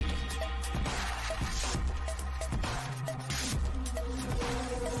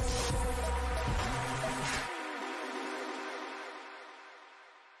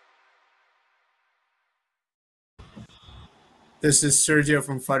This is Sergio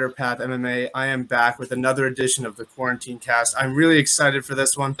from Fighter Path MMA. I am back with another edition of the Quarantine Cast. I'm really excited for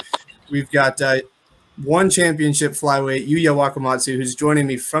this one. We've got one championship flyweight, Yuya Wakamatsu, who's joining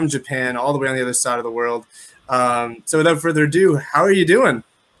me from Japan, all the way on the other side of the world. So without further ado, how are you doing?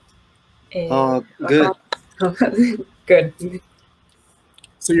 Good. Good.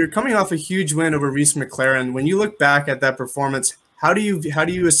 So you're coming off a huge win over Reese McLaren. When you look back at that performance, how do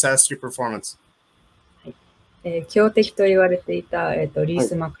you assess your performance? 強敵と言われていた、リー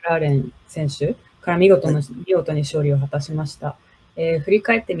ス・マクラーレン選手から見事に勝利を果たしました。振り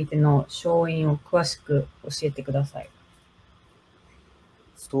返ってみての勝因を詳しく教えてください。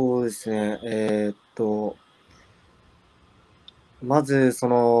そうですね。まずそ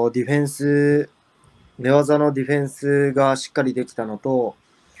のディフェンス、寝技のディフェンスがしっかりできたのと、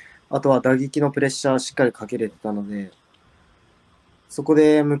あとは打撃のプレッシャーしっかりかけれてたので、そこ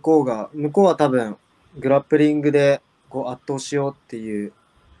で向こうは多分グラップリングでこう圧倒しようっていう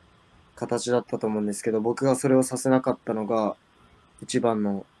形だったと思うんですけど、僕がそれをさせなかったのが一番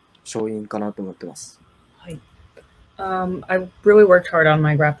の勝因かなと思ってます。はい。I really worked hard on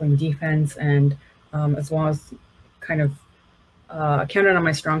my grappling defense and as well as kind of counted on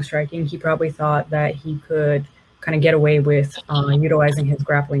my strong striking. He probably thought that he could kind of get away with utilizing his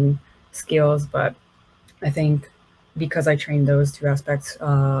grappling skills, but I think because I trained those two aspects,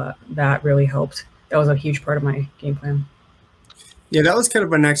 that really helped. That was a huge part of my game plan. Yeah, that was kind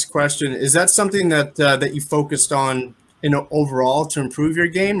of my next question. Is that something that that you focused on overall to improve your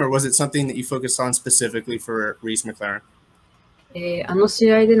game, or was it something that you focused on specifically for Reese McLaren? あの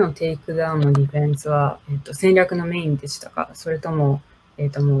試合でのテイクダウンのディフェンスは、戦略のメインでしたか、それとも、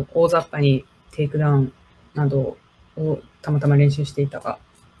もう大雑把にテイクダウンなどをたまたま練習していたか。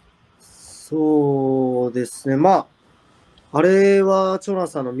そうですね。まあ、あれはチョナ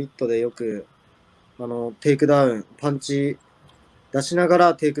さんのミットでよくテイクダウン、パンチ出しなが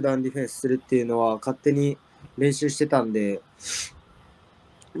らテイクダウンディフェンスするっていうのは勝手に練習してたんで、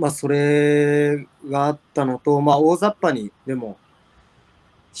まあそれがあったのと、まあ大雑把にでも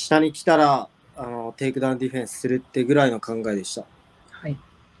下に来たらテイクダウンディフェンスするってぐらいの考えでした。はい。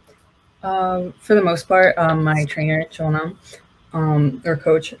For the most part, my trainer Chonan, or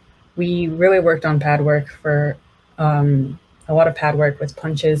coach, we really worked on pad work for a lot of pad work with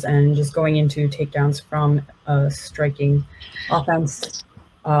punches and just going into takedowns from striking offense,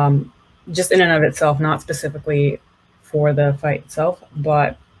 just in and of itself, not specifically for the fight itself,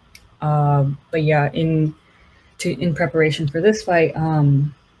 but yeah, in preparation for this fight,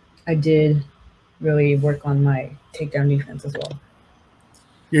 I did really work on my takedown defense as well.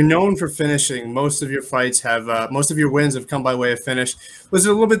 You're known for finishing. Most of your fights have, most of your wins have come by way of finish. Was it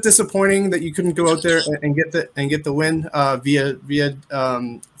a little bit disappointing that you couldn't go out there and get the win via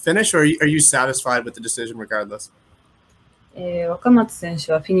finish, or are you satisfied with the decision regardless? 若松選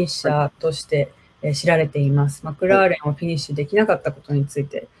手はフィニッシャーとして知られています。マクラーレンをフィニッシュできなかったことについ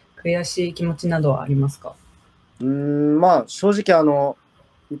て悔しい気持ちなどはありますか？まあ正直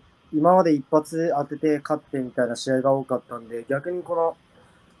今まで一発当てて勝ってみたいな試合が多かったんで、逆にこの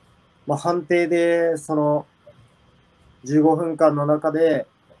まあ、判定でその15分間の中で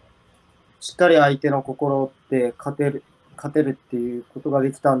しっかり相手の心を折って勝てるっていうことが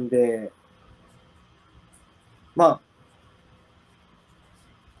できたんで、まあ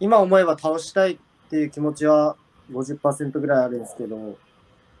今思えば倒したいっていう気持ちは 50% ぐらいあるんですけど、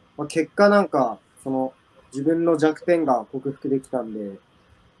まあ、結果なんかその自分の弱点が克服できたんで、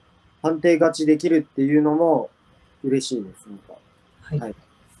判定勝ちできるっていうのも嬉しいです。はい。はい。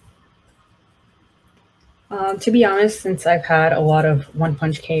To be honest, since I've had a lot of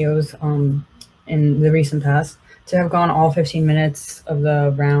one-punch KOs in the recent past, to have gone all 15 minutes of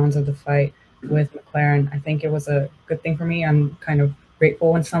the rounds of the fight with McLaren, I think it was a good thing for me. I'm kind of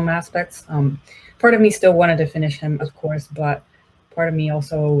grateful in some aspects. Part of me still wanted to finish him, of course, but part of me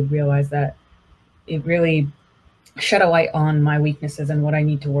also realized that it really shed a light on my weaknesses and what I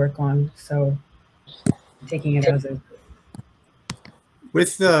need to work on. So taking it as is.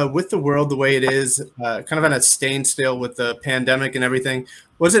 With the world the way it is, kind of on a standstill with the pandemic and everything,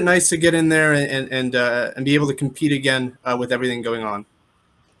 was it nice to get in there and be able to compete again with everything going on?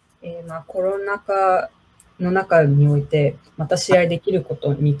 まあ、コロナ禍の中においてまた試合できるこ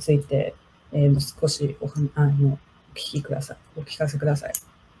とについて、少しお聞かせください。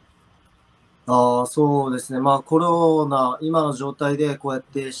そうですね。まあコロナ今の状態でこうやっ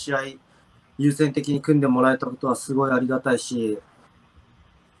て試合優先的に組んでもらえたことはすごいありがたいし。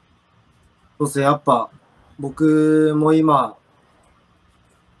そうですね、やっぱ僕も今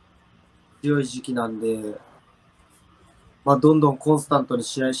強い時期なんで、まあ、どんどんコンスタントに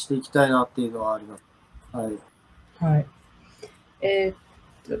試合していきたいなっていうのはあります。はい。はい。It,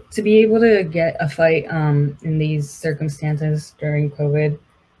 to be able to get a fight in these circumstances during COVID,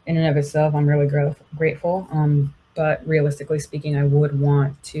 in and of itself, I'm really grateful. But realistically speaking, I would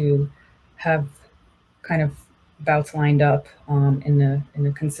want to have kind of bouts lined up in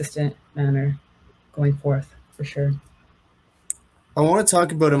a consistent manner going forth for sure. I want to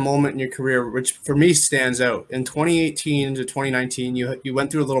talk about a moment in your career which for me stands out. In 2018 to 2019, you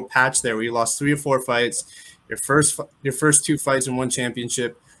went through a little patch there where you lost 3 or 4 fights, your first 2 fights and 1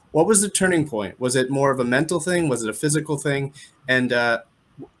 championship. What was the turning point? Was it more of a mental thing? Was it a physical thing? And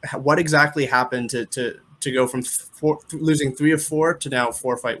what exactly happened to go from losing 3 or 4 to now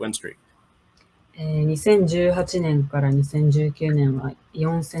 4 fight win streak? 2018年から2019年は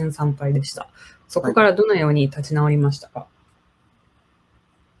4戦3敗でした。そこからどのように立ち直りましたか？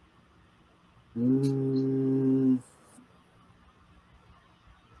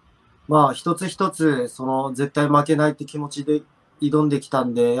まあ一つ一つその絶対負けないって気持ちで挑んできた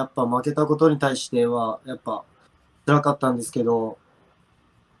んで、やっぱ負けたことに対してはやっぱ辛かったんですけど、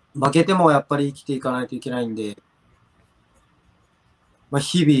負けてもやっぱり生きていかないといけないんで、まあ、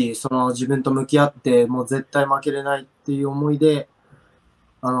日々その自分と向き合ってもう絶対負けれないっていう思いで、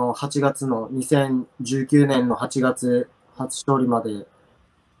8月の2019年の8月初勝利まで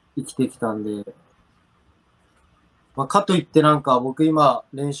生きてきたんで、まあ、かといってなんか僕今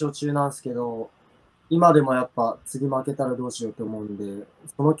連勝中なんですけど、今でもやっぱ次負けたらどうしようと思うんで、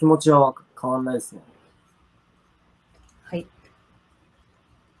その気持ちは変わんないですね。はい。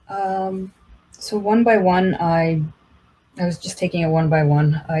So one by one, I was just taking it one by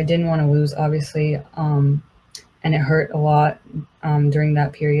one. I didn't want to lose, obviously, and it hurt a lot during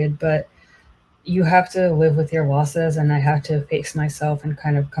that period. But you have to live with your losses, and I had to face myself and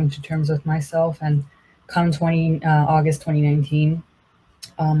kind of come to terms with myself. And come August 2019,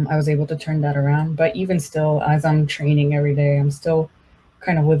 I was able to turn that around. But even still, as I'm training every day, I'm still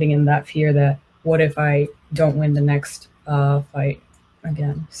kind of living in that fear that what if I don't win the next fight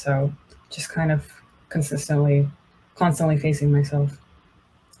again? So just kind of constantly facing myself.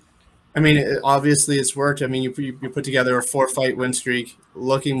 I mean, obviously it's worked. I mean, you put together a 4 fight win streak,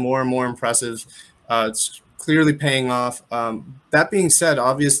 looking more and more impressive. It's clearly paying off. That being said,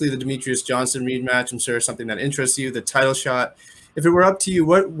 obviously the Demetrius Johnson rematch, I'm sure is something that interests you, the title shot. If it were up to you,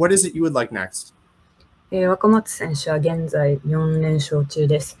 what is it you would like next? 若松選手は現在4連勝中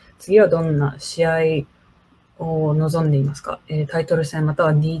です。次はどんな試合を望んでいますか？タイトル戦また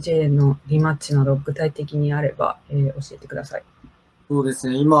は DJ のリマッチなど具体的にあれば、教えてください。そうです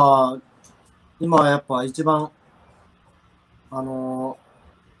ね、今はやっぱ一番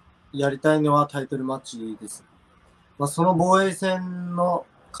やりたいのはタイトルマッチです。まあ、その防衛戦の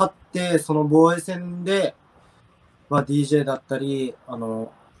勝って、その防衛戦で、まあ、DJ だったり、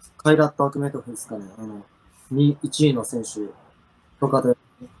カイラット・アクメトフですかね、1位の選手とか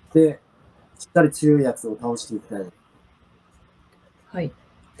で、しっかり強いやつを倒していきたい。はい。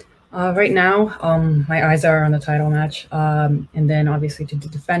Right now, my eyes are on the title match, and then obviously to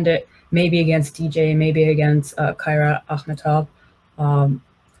defend it, maybe against DJ, maybe against Kaira Akhmetov,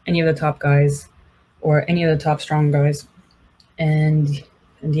 any of the top guys, or any of the top strong guys, and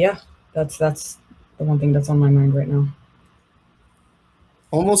yeah, that's the one thing that's on my mind right now.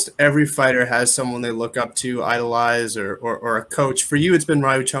 Almost every fighter has someone they look up to, idolize, or a coach. For you, it's been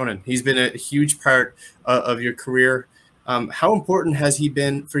Ryu Chonan. He's been a huge part of your career. How important has he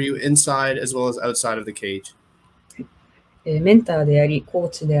been for you inside as well as outside of the cage? メンターであり、コー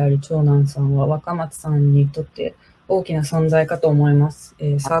チである長男さんは若松さんにとって大きな存在かと思います。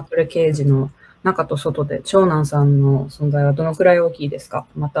サークルケージの中と外で長男さんの存在はどのくらい大きいですか？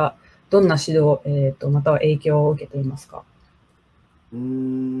また、どんな指導、または影響を受けていますか？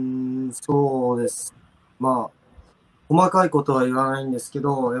そうです。まあ、細かいことは言わないんですけ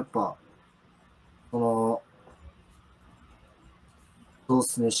ど、やっぱ、そうで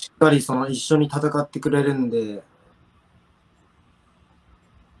すね、しっかり一緒に戦ってくれるんで、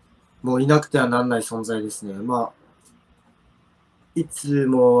もういなくてはなんない存在ですね。まあ、いつ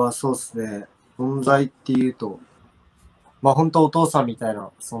もはそうですね、存在っていうと、まあ本当お父さんみたい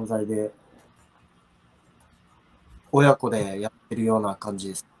な存在で、親子でやってるような感じ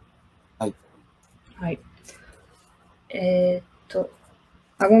です。はい。はい。I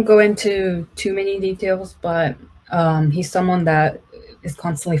won't go into too many details, but he's someone that is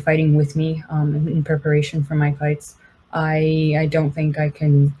constantly fighting with me in preparation for my fights. I don't think I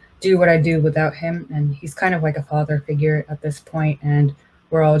can do what I do without him, and he's kind of like a father figure at this point, and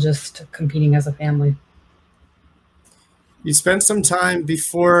we're all just competing as a family. You spent some time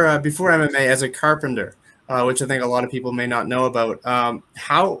before MMA as a carpenter, which I think a lot of people may not know about.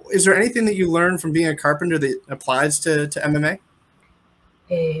 How is there anything that you learned from being a carpenter that applies to MMA?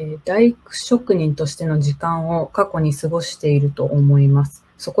 大工職人としての時間を過去に過ごしていると思います。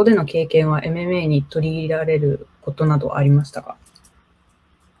そこでの経験は MMA に取り入れられることなどありましたか？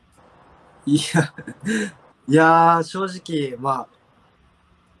いや、いやー、正直、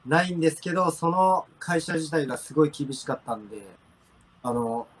ないんですけど、その会社自体がすごい厳しかったんで、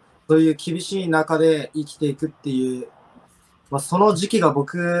そういう厳しい中で生きていくっていう、その時期が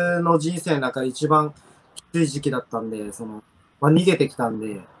僕の人生の中で一番きつい時期だったんで、逃げてきたん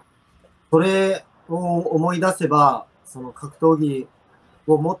で、それを思い出せば、その格闘技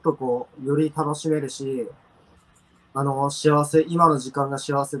をもっとより楽しめるし、今の時間が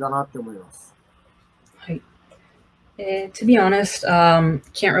幸せだなって思います。はい。To be honest,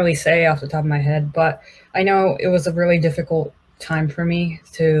 can't really say off the top of my head, but I know it was a really difficult time for me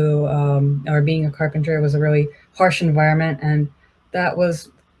or being a carpenter. It was a really harsh environment, and that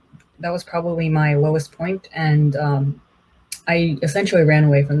was probably my lowest point, and I essentially ran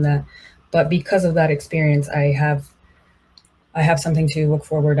away from that. But because of that experience, I have something to look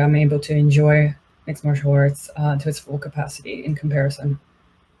forward. I'm able to enjoy mixed martial arts to its full capacity in comparison.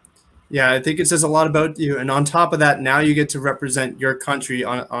 Yeah, I think it says a lot about you. And on top of that, now you get to represent your country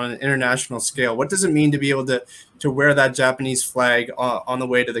on an international scale. What does it mean to be able to wear that Japanese flag on the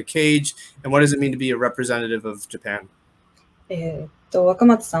way to the cage? And what does it mean to be a representative of Japan? 若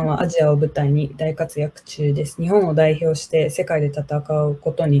松さんはアジアを舞台に大活躍中です。日本を代表して世界で戦う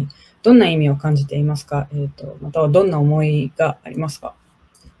ことにどんな意味を感じていますか？またはどんな思いがありますか？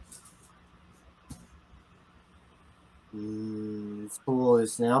そうで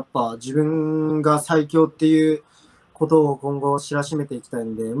すね。やっぱ自分が最強っていうことを今後知らしめていきたい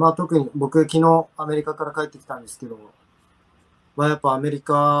んで、特に僕昨日アメリカから帰ってきたんですけど、やっぱアメリ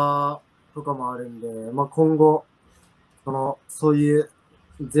カとかもあるんで、今後、そういう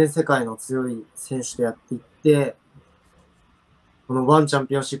全世界の強い選手とやっていって、このワンチャン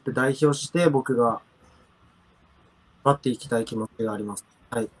ピオンシップ代表して僕が待っていきたい気持ちがあります。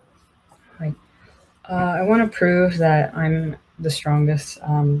はい。はい。I want to prove that I'm the strongest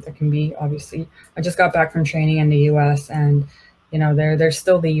that can be. Obviously, I just got back from training in the U.S. and there's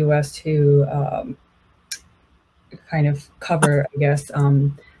still the U.S. to kind of cover, I guess,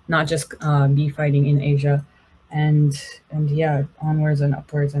 not just be fighting in Asia, and yeah, onwards and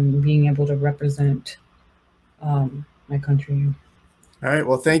upwards, and being able to represent my country. All right.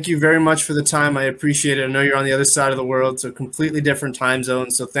 Well, thank you very much for the time. I appreciate it. I know you're on the other side of the world, so completely different time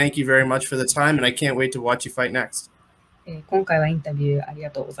zones. So thank you very much for the time, and I can't wait to watch you fight next. 今回はインタビューあり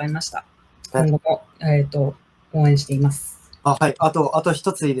がとうございました。今後も、応援しています。はい。あと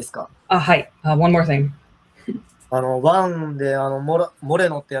一ついいですか？はい。one more thing. ワンでモレ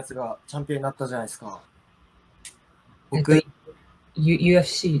ノってやつがチャンピオンになったじゃないですか。僕、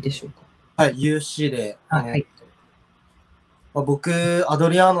UFC でしょうか？はい、UFC で。はい。僕、アド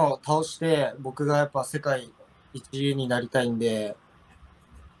リアーノを倒して、僕がやっぱ世界一になりたいんで、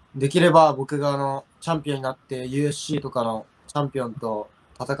できれば僕がチャンピオンになって UFC とかのチャンピオンと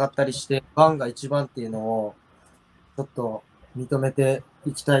戦ったりして、ワンが一番っていうのをちょっと認めて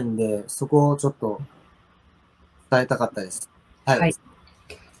いきたいんで、そこをちょっと伝えたかったです。はい。はい。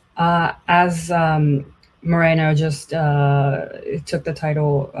As Moreno just took the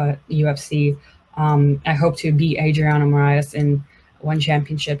title UFC, I hope to beat Adriano Moraes in one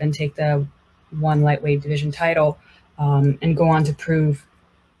championship and take the one lightweight division title, and go on to prove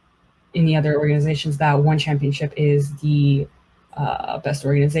in the other organizations that one championship is the best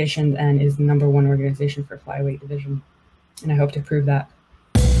organization and is the #1 organization for flyweight division. And I hope to prove that.